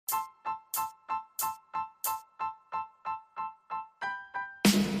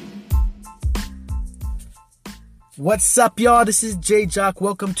What's up, y'all? This is J Jock.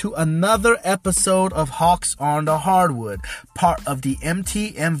 Welcome to another episode of Hawks on the Hardwood, part of the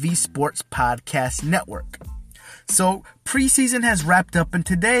MTMV Sports Podcast Network. So, preseason has wrapped up, and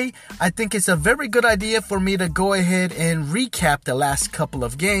today I think it's a very good idea for me to go ahead and recap the last couple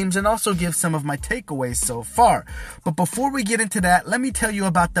of games and also give some of my takeaways so far. But before we get into that, let me tell you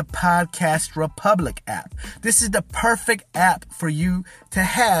about the Podcast Republic app. This is the perfect app for you to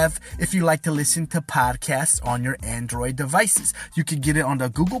have if you like to listen to podcasts on your Android devices. You can get it on the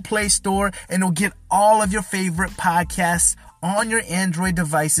Google Play Store, and it'll get all of your favorite podcasts on your Android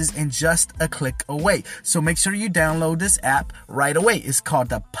devices in just a click away. So make sure you download this app right away. It's called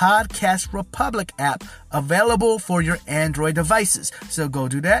the Podcast Republic app, available for your Android devices. So go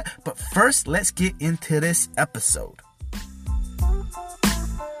do that. But first, let's get into this episode.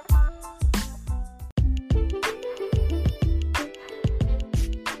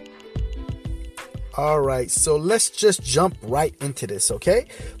 Alright, so let's just jump right into this, okay?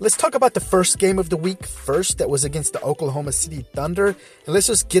 Let's talk about the first game of the week first. That was against the Oklahoma City Thunder. And let's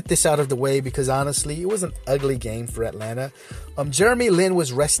just get this out of the way because honestly, it was an ugly game for Atlanta. Jeremy Lin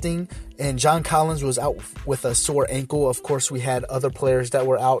was resting and John Collins was out with a sore ankle. Of course, we had other players that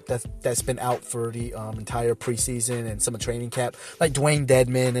were out that's been out for the entire preseason and some of training camp, like Dwayne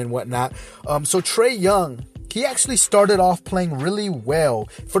Dedman and whatnot. So Trae Young, he actually started off playing really well.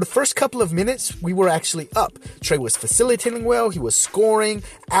 For the first couple of minutes, we were actually up. Trae was facilitating well. He was scoring.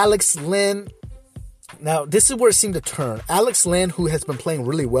 Alex Len. Now, this is where it seemed to turn. Alex Len, who has been playing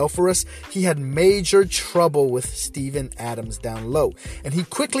really well for us, he had major trouble with Steven Adams down low. And he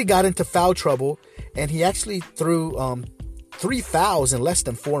quickly got into foul trouble, and he actually threw 3 fouls in less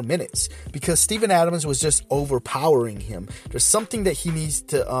than 4 minutes because Steven Adams was just overpowering him. There's something that he needs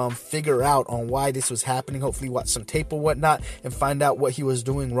to figure out on why this was happening. Hopefully watch some tape or whatnot and find out what he was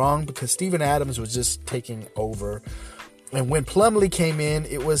doing wrong because Steven Adams was just taking over. And when Plumlee came in,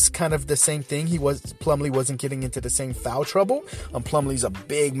 it was kind of the same thing. Plumlee wasn't getting into the same foul trouble. Plumlee's a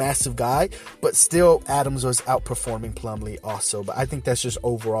big, massive guy, but still Adams was outperforming Plumlee also. But I think that's just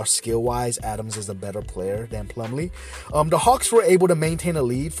overall skill-wise, Adams is a better player than Plumlee. The Hawks were able to maintain a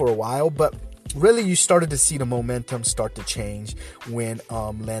lead for a while, but really you started to see the momentum start to change when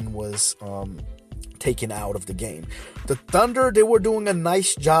Len was taken out of the game. The Thunder, they were doing a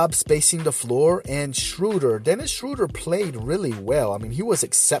nice job spacing the floor, and Dennis Schroeder played really well. I mean, he was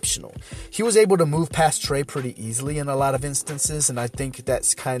exceptional. He was able to move past Trae pretty easily in a lot of instances, and I think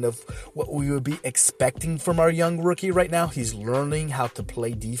that's kind of what we would be expecting from our young rookie right now. He's learning how to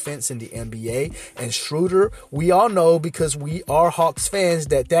play defense in the NBA, and Schroeder, we all know because we are Hawks fans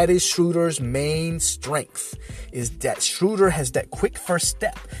that is Schroeder's main strength, is that Schroeder has that quick first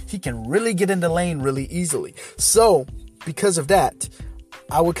step. He can really get in the lane really easily. So, because of that,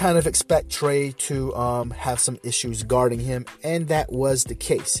 I would kind of expect Trae to have some issues guarding him, and that was the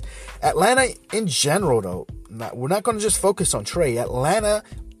case. Atlanta in general, though, we're not going to just focus on Trae. Atlanta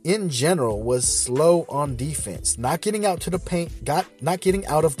in general was slow on defense, not getting out to the paint, not getting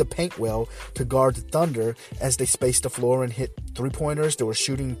out of the paint well to guard the Thunder as they spaced the floor and hit three-pointers. They were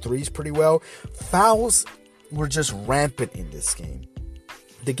shooting threes pretty well. Fouls were just rampant in this game.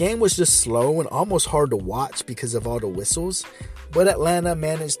 The game was just slow and almost hard to watch because of all the whistles, but Atlanta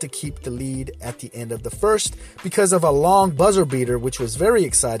managed to keep the lead at the end of the first because of a long buzzer beater, which was very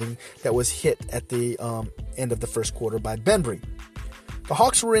exciting, that was hit at the end of the first quarter by Bembry. The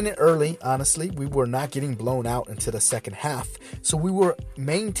Hawks were in it early, honestly. We were not getting blown out into the second half, so we were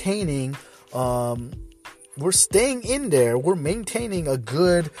maintaining, we're staying in there. We're maintaining a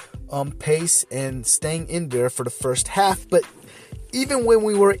good pace and staying in there for the first half, but even when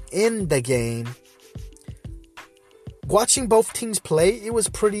we were in the game, watching both teams play, it was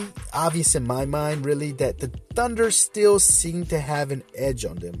pretty obvious in my mind, really, that the Thunder still seemed to have an edge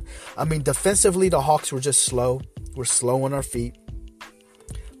on them. I mean, defensively, the Hawks were just slow. We're slow on our feet.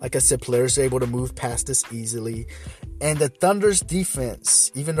 Like I said, players are able to move past us easily. And the Thunder's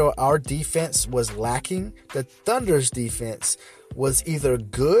defense, even though our defense was lacking, the Thunder's defense was either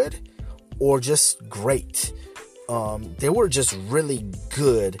good or just great. They were just really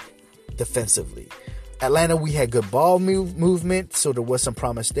good defensively. Atlanta, we had good ball movement, so there was some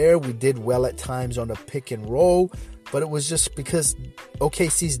promise there. We did well at times on the pick and roll, but it was just because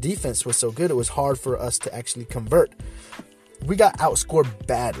OKC's defense was so good, it was hard for us to actually convert. We got outscored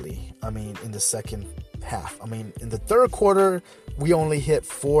badly, in the second half. In the third quarter, we only hit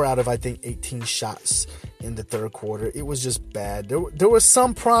 4 out of, 18 shots in the third quarter. It was just bad. There was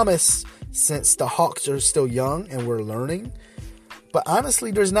some promise since the Hawks are still young and we're learning. But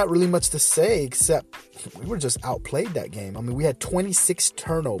honestly, there's not really much to say except we were just outplayed that game. We had 26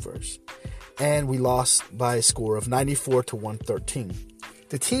 turnovers. and we lost by a score of 94 to 113.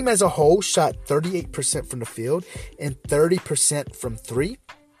 The team as a whole shot 38% from the field and 30% from three.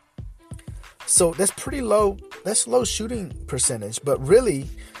 So that's pretty low. That's low shooting percentage. But really,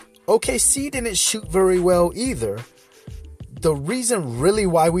 OKC didn't shoot very well either. The reason really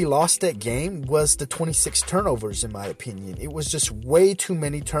why we lost that game was the 26 turnovers, in my opinion. It was just way too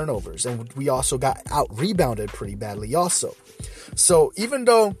many turnovers. And we also got out-rebounded pretty badly also. So even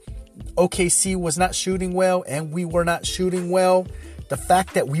though OKC was not shooting well and we were not shooting well, the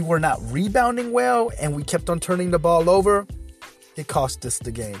fact that we were not rebounding well and we kept on turning the ball over, it cost us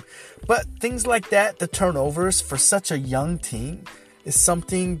the game. But things like that, the turnovers for such a young team, is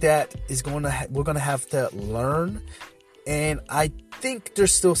something that we're going to have to learn. And I think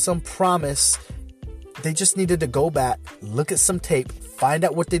there's still some promise. They just needed to go back, look at some tape, find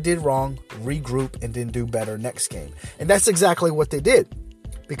out what they did wrong, regroup, and then do better next game. And that's exactly what they did.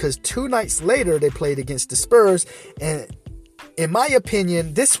 Because 2 nights later, they played against the Spurs. And in my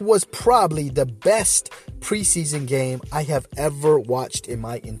opinion, this was probably the best preseason game I have ever watched in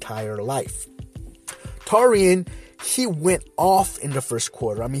my entire life. Taurean, he went off in the first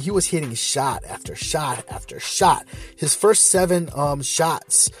quarter. I mean, he was hitting shot after shot after shot. His first 7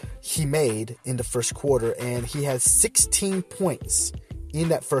 shots he made in the first quarter, and he had 16 points in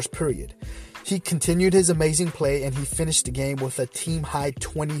that first period. He continued his amazing play, and he finished the game with a team-high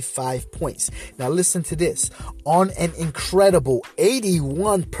 25 points. Now listen to this. On an incredible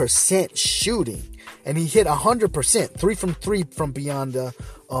 81% shooting, and he hit 100%, 3 from 3 from beyond the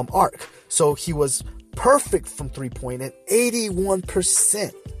arc. So he was perfect from three-point and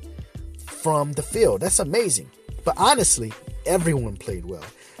 81% from the field. That's amazing. But honestly, everyone played well.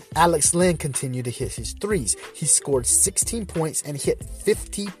 Alex Len continued to hit his threes. He scored 16 points and hit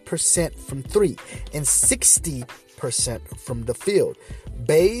 50% from three and 60% from the field.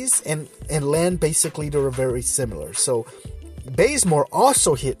 Bays and Len, basically, they were very similar. So Bazemore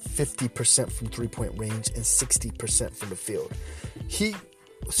also hit 50% from three-point range and 60% from the field. He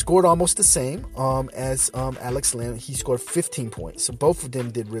scored almost the same as Alex Len. He scored 15 points. So both of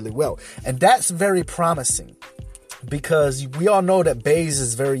them did really well. And that's very promising, because we all know that Bays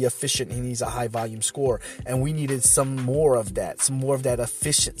is very efficient and he's a high volume scorer, and we needed some more of that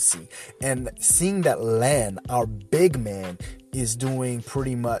efficiency. And seeing that Len, our big man, is doing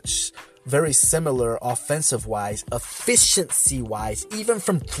pretty much very similar offensive wise, efficiency wise, even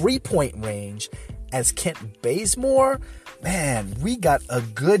from 3-point range as Kent Bazemore, man, we got a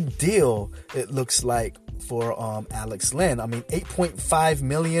good deal, it looks like, for Alex Len. I mean, $8.5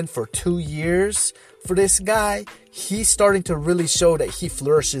 million for 2 years for this guy. He's starting to really show that he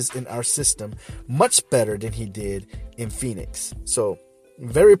flourishes in our system much better than he did in Phoenix. So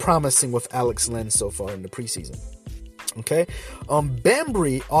very promising with Alex Len so far in the preseason. Okay.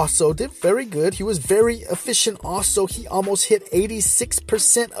 Bembry also did very good. He was very efficient also. He almost hit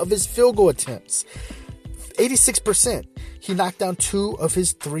 86% of his field goal attempts. 86%. He knocked down 2 of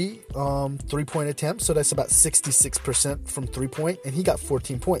his 3-point attempts. So that's about 66% from 3-point. And he got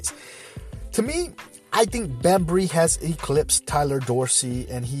 14 points. To me, I think Bembry has eclipsed Tyler Dorsey,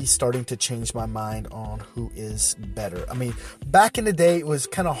 and he's starting to change my mind on who is better. I mean, back in the day, it was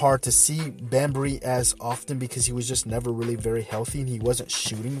kind of hard to see Bembry as often because he was just never really very healthy and he wasn't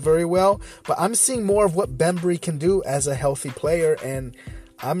shooting very well. But I'm seeing more of what Bembry can do as a healthy player, and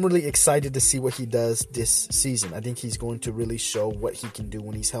I'm really excited to see what he does this season. I think he's going to really show what he can do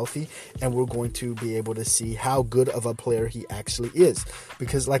when he's healthy, and we're going to be able to see how good of a player he actually is.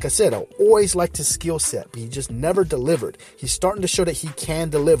 Because, like I said, I always liked his skill set, but he just never delivered. He's starting to show that he can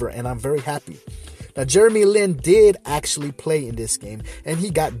deliver, and I'm very happy. Now, Jeremy Lin did actually play in this game, and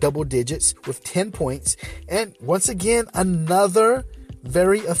he got double digits with 10 points. And once again, another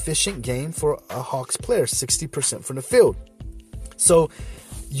very efficient game for a Hawks player, 60% from the field. So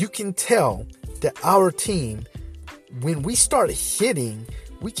you can tell that our team, when we start hitting,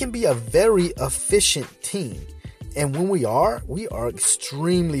 we can be a very efficient team. And when we are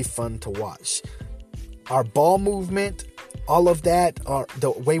extremely fun to watch. Our ball movement, all of that,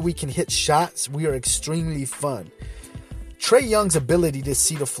 the way we can hit shots, we are extremely fun. Trae Young's ability to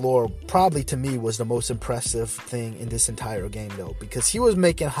see the floor probably to me was the most impressive thing in this entire game, though, because he was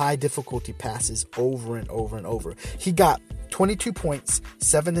making high difficulty passes over and over and over. He got 22 points,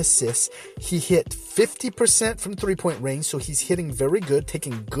 7 assists. He hit 50% from 3-point range, so he's hitting very good,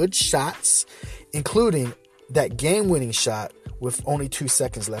 taking good shots, including that game-winning shot with only 2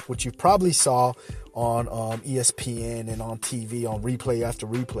 seconds left, which you probably saw on ESPN and on TV on replay after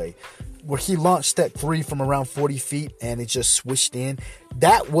replay, where he launched that 3 from around 40 feet and it just swished in.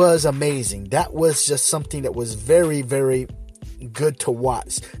 That was amazing. That was just something that was very, very good to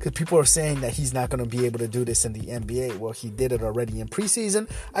watch, because people are saying that he's not going to be able to do this in the NBA. Well, he did it already in preseason.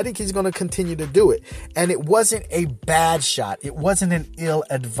 I think he's going to continue to do it. And it wasn't a bad shot. It wasn't an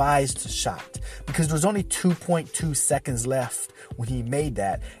ill-advised shot, because there was only 2.2 seconds left when he made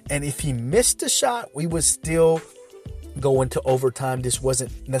that. And if he missed the shot, we would still go into overtime. This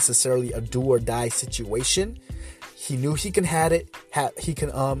wasn't necessarily a do or die situation. He knew he can he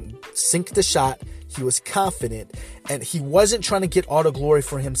can sink the shot. He was confident, and he wasn't trying to get all the glory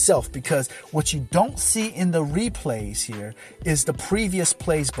for himself, because what you don't see in the replays here is the previous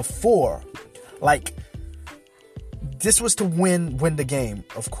plays before. Like, this was to win the game,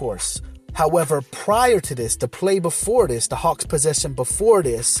 of course. However, prior to this, the play before this, the Hawks possession before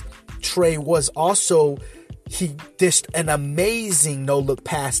this, Trae was also, he dished an amazing no-look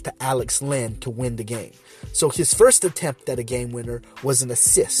pass to Alex Len to win the game. So his first attempt at a game winner was an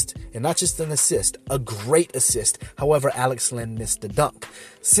assist, and not just an assist, a great assist. However, Alex Len missed the dunk.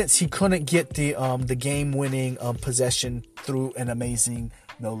 Since he couldn't get the game-winning possession through an amazing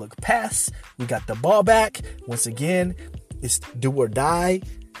no-look pass, we got the ball back. Once again, it's do or die.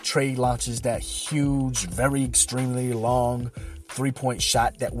 Trae launches that huge, very extremely long three-point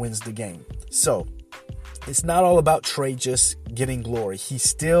shot that wins the game. So it's not all about Trae just getting glory. He's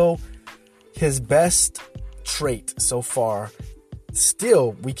still, his best trait so far,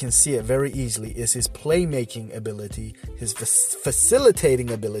 still we can see it very easily, is his playmaking ability, his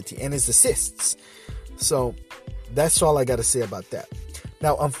facilitating ability, and his assists. So that's all I got to say about that.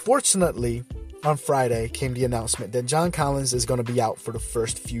 Now, unfortunately, on Friday came the announcement that John Collins is going to be out for the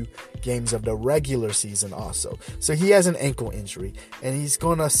first few games of the regular season also. So he has an ankle injury, and he's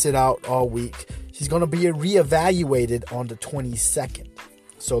going to sit out all week. He's going to be reevaluated on the 22nd.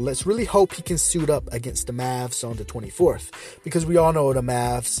 So let's really hope he can suit up against the Mavs on the 24th, because we all know the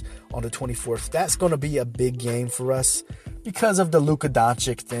Mavs on the 24th, that's going to be a big game for us because of the Luka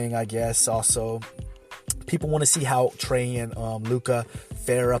Doncic thing, I guess. Also, people want to see how Trae and Luka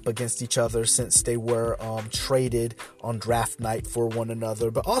fare up against each other, since they were traded on draft night for one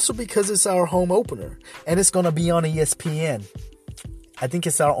another, but also because it's our home opener and it's going to be on ESPN. I think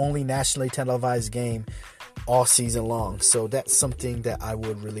it's our only nationally televised game all season long. So that's something that I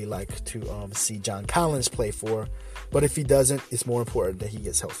would really like to see John Collins play for. But if he doesn't, it's more important that he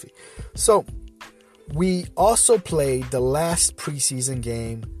gets healthy. So we also played the last preseason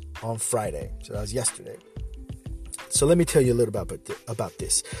game on Friday. So that was yesterday. So let me tell you a little about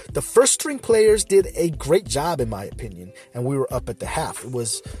this. The first string players did a great job, in my opinion, and we were up at the half. It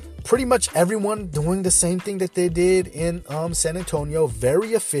was pretty much everyone doing the same thing that they did in San Antonio.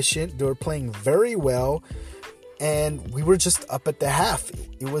 Very efficient. They were playing very well, and we were just up at the half.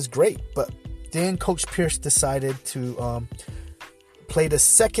 It was great. But then Coach Pierce decided to play the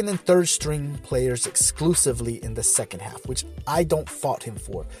second and third string players exclusively in the second half, which I don't fault him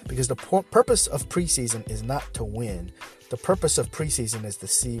for, because the purpose of preseason is not to win. The purpose of preseason is to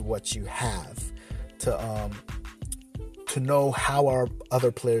see what you have, to know how our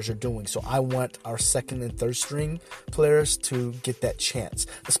other players are doing. So I want our second and third string players to get that chance,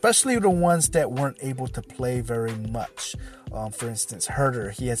 especially the ones that weren't able to play very much. For instance,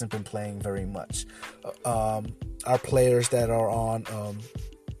 Herter, he hasn't been playing very much. Our players that are on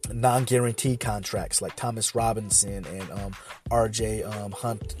non-guaranteed contracts, like Thomas Robinson and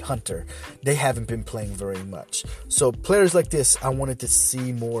RJ Hunter, they haven't been playing very much. So players like this, I wanted to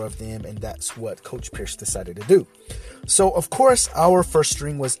see more of them, and that's what Coach Pierce decided to do. So, of course, our first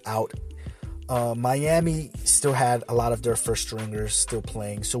string was out. Miami still had a lot of their first stringers still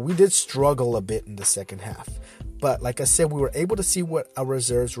playing, so we did struggle a bit in the second half. But like I said, we were able to see what our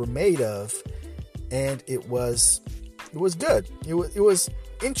reserves were made of, and it was good. It was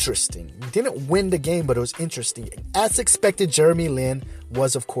interesting. We didn't win the game, but it was interesting. As expected, Jeremy Lin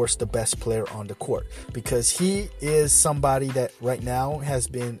was, of course, the best player on the court, because he is somebody that right now has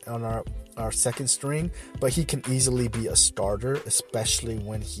been on our second string, but he can easily be a starter, especially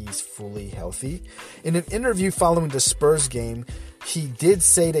when he's fully healthy. In an interview following the Spurs game, he did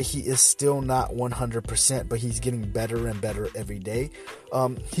say that he is still not 100%, but he's getting better and better every day.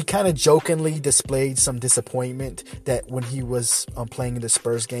 He kind of jokingly displayed some disappointment that when he was playing in the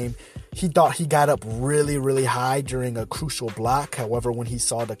Spurs game, he thought he got up really, really high during a crucial block. However, when he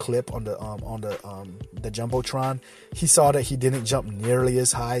saw the clip on the Jumbotron, he saw that he didn't jump nearly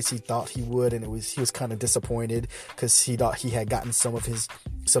as high as he thought he would, and he was kind of disappointed, because he thought he had gotten some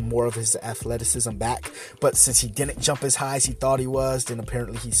more of his athleticism back. But since he didn't jump as high as he thought he was, then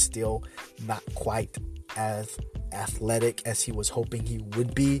apparently he's still not quite as athletic as he was hoping he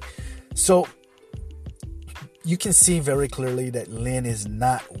would be. So you can see very clearly that Lin is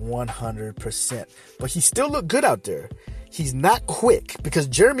not 100%, but he still looked good out there. He's not quick, because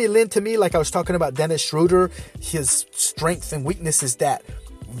Jeremy Lin, to me, like I was talking about Dennis Schroeder, his strength and weakness is that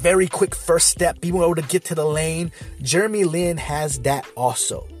very quick first step, being able to get to the lane. Jeremy Lin has that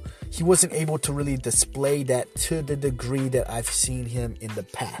also. He wasn't able to really display that to the degree that I've seen him in the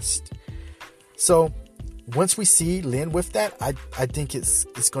past. So once we see Lin with that, I think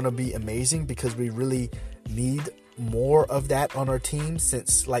it's going to be amazing, because we really need more of that on our team,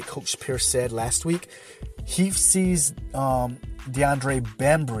 since, like Coach Pierce said last week, he sees DeAndre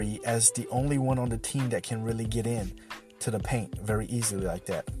Bembry as the only one on the team that can really get in to the paint very easily like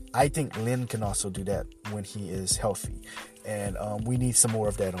that. I think Lin can also do that when he is healthy, and we need some more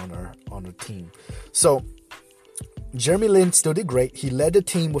of that on our team. So Jeremy Lin still did great. He led the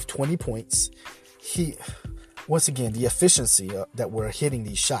team with 20 points. Once again, the efficiency that we're hitting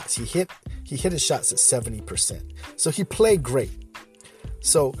these shots, he hit his shots at 70%. So he played great.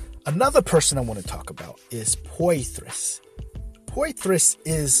 So another person I want to talk about is Poythress. Poythress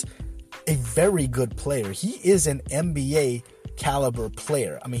is a very good player. He is an NBA caliber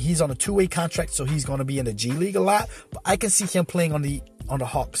player. I mean, he's on a two-way contract, so he's going to be in the G League a lot. But I can see him playing on the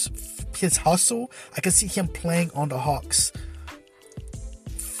Hawks. His hustle, I can see him playing on the Hawks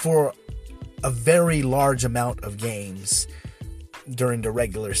for a very large amount of games during the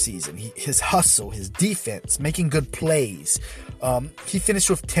regular season. His hustle, his defense, making good plays. He finished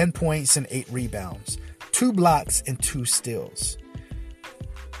with 10 points and 8 rebounds, 2 blocks, and 2 steals.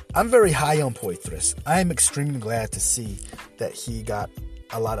 I'm very high on Poythress. I'm extremely glad to see that he got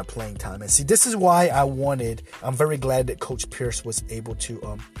a lot of playing time. And see, this is why I'm very glad that Coach Pierce was able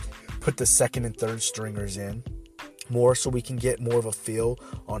to put the second and third stringers in more, so we can get more of a feel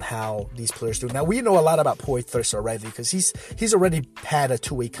on how these players do. Now, we know a lot about Poythress already, because he's already had a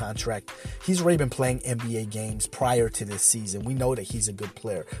two-way contract. He's already been playing NBA games prior to this season. We know that he's a good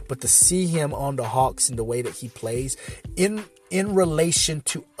player. But to see him on the Hawks in the way that he plays, in relation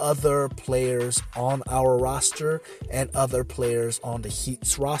to other players on our roster and other players on the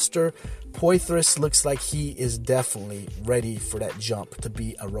Heat's roster, Poythress looks like he is definitely ready for that jump to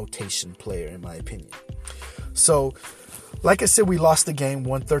be a rotation player, in my opinion. So, like I said, we lost the game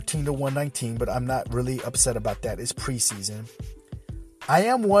 113 to 119, but I'm not really upset about that. It's preseason. I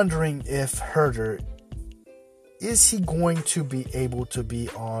am wondering if Huerter, is he going to be able to be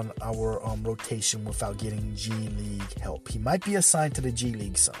on our rotation without getting G League help? He might be assigned to the G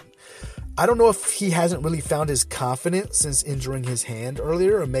League some. I don't know if he hasn't really found his confidence since injuring his hand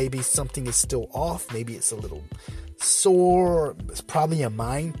earlier, or maybe something is still off. Maybe it's a little sore. It's probably a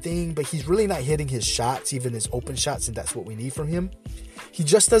mind thing, but he's really not hitting his shots, even his open shots, and that's what we need from him. He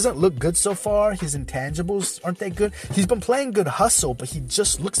just doesn't look good so far. His intangibles aren't that good. He's been playing good hustle, but he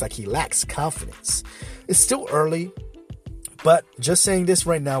just looks like he lacks confidence. It's still early, but just saying this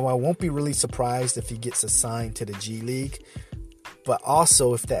right now, I won't be really surprised if he gets assigned to the G League. But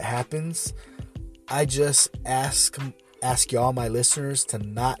also, if that happens, I just ask y'all, my listeners, to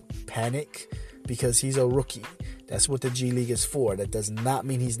not panic, because he's a rookie. That's what the G League is for. That does not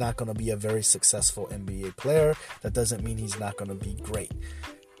mean he's not going to be a very successful NBA player. That doesn't mean he's not going to be great.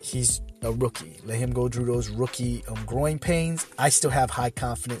 He's a rookie. Let him go through those rookie growing pains. I still have high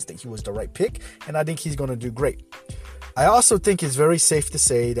confidence that he was the right pick, and I think he's going to do great. I also think it's very safe to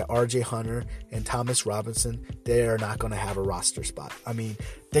say that RJ Hunter and Thomas Robinson, they are not going to have a roster spot. I mean,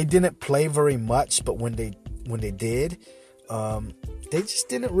 they didn't play very much, but when they did, they just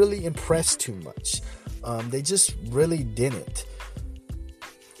didn't really impress too much. They just really didn't.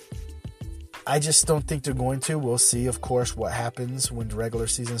 I just don't think they're going to. We'll see, of course, what happens when the regular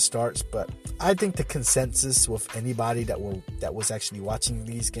season starts. But I think the consensus with anybody that was actually watching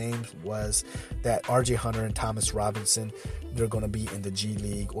these games was that RJ Hunter and Thomas Robinson, they're going to be in the G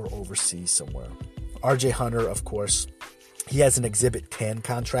League or overseas somewhere. RJ Hunter, of course, he has an Exhibit 10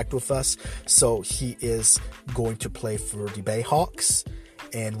 contract with us, so he is going to play for the Bayhawks.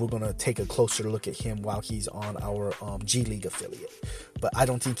 And we're going to take a closer look at him while he's on our G League affiliate. But I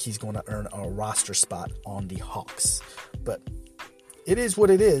don't think he's going to earn a roster spot on the Hawks. But it is what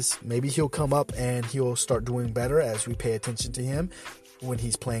it is. Maybe he'll come up and he'll start doing better as we pay attention to him when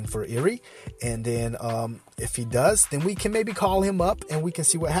he's playing for Erie. And then if he does, then we can maybe call him up and we can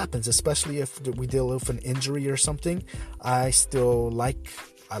see what happens, especially if we deal with an injury or something. I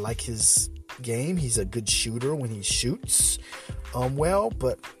like his game. He's a good shooter when he shoots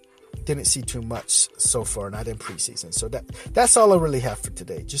but didn't see too much so far, not in preseason. So that's all I really have for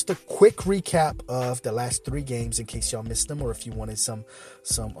today. Just a quick recap of the last 3 games in case y'all missed them, or if you wanted some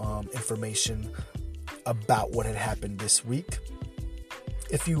information about what had happened this week.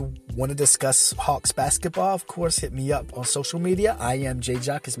 If you want to discuss Hawks basketball, of course, hit me up on social media. I am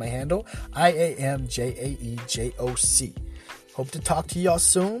JJock is my handle. IAMJAEJOC. Hope to talk to y'all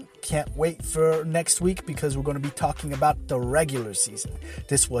soon. Can't wait for next week because we're going to be talking about the regular season.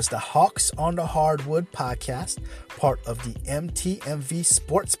 This was the Hawks on the Hardwood podcast, part of the MTMV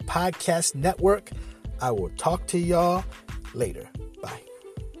Sports Podcast Network. I will talk to y'all later. Bye.